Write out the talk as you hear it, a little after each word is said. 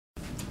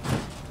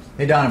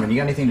Hey Donovan, you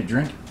got anything to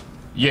drink?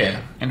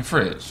 Yeah, in the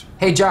fridge.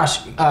 Hey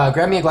Josh,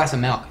 grab me a glass of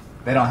milk.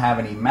 They don't have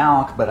any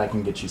Malk, but I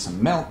can get you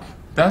some milk.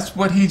 That's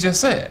what he just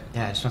said.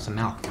 Yeah, I just want some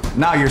milk.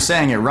 No, you're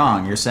saying it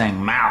wrong. You're saying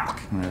Malk,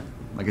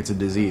 like it's a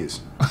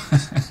disease.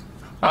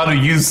 How do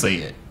you say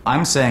it?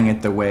 I'm saying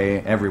it the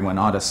way everyone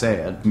ought to say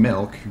it.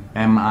 Milk,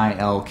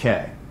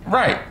 M-I-L-K.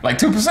 Right, like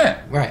 2%.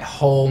 Right,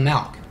 whole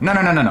milk.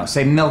 No.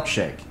 Say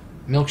milkshake.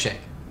 Milkshake.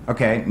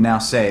 Okay, now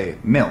say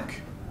milk.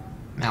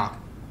 Milk.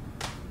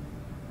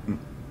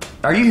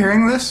 Are you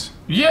hearing this?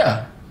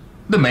 Yeah,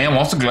 the man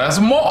wants a glass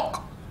of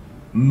milk.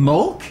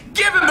 Milk?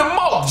 Give him the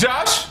milk,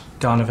 Josh!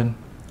 Donovan,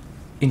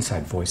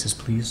 inside voices,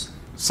 please.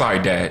 Sorry,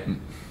 Dad.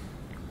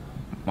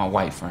 My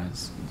white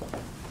friends.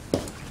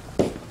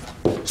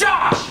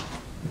 Josh!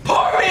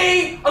 Pour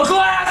me a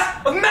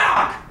glass of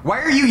milk!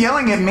 Why are you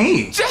yelling at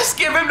me? Just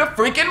give him the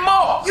freaking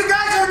milk! You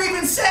guys aren't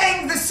even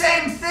saying the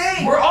same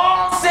thing! We're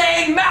all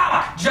saying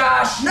milk,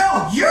 Josh!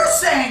 No, you're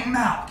saying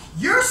milk!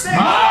 You're saying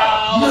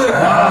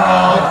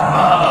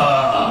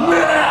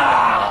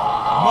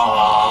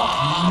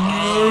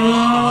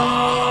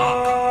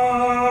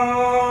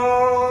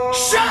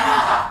Shut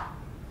up!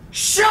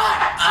 Shut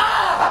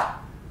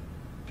up!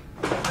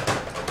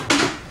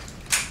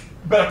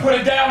 Better put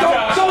it down,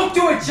 Josh! Don't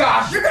do it,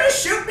 Josh! You're gonna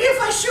shoot me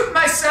if I shoot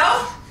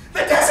myself?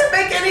 That doesn't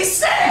make any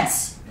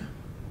sense!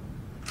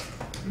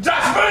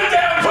 Josh, put it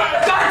down! Put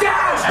it Gun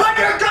down! Put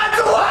your guns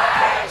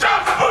away!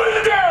 Josh, put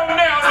it down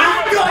now!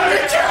 I'm going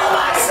to kill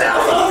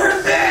myself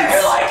over this!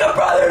 You're like a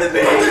brother to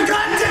me! Put the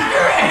gun down!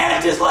 Your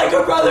hand is like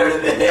a brother to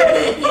me!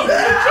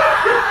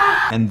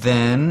 And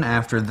then,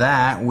 after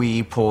that,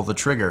 we pull the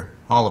trigger.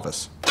 All of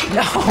us.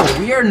 No,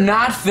 we are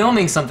not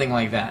filming something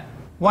like that.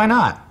 Why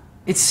not?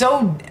 It's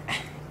so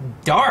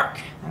dark.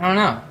 I don't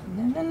know.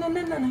 No,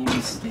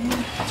 you stay.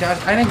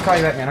 Josh, I didn't call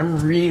you back, man. I'm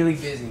really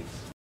busy.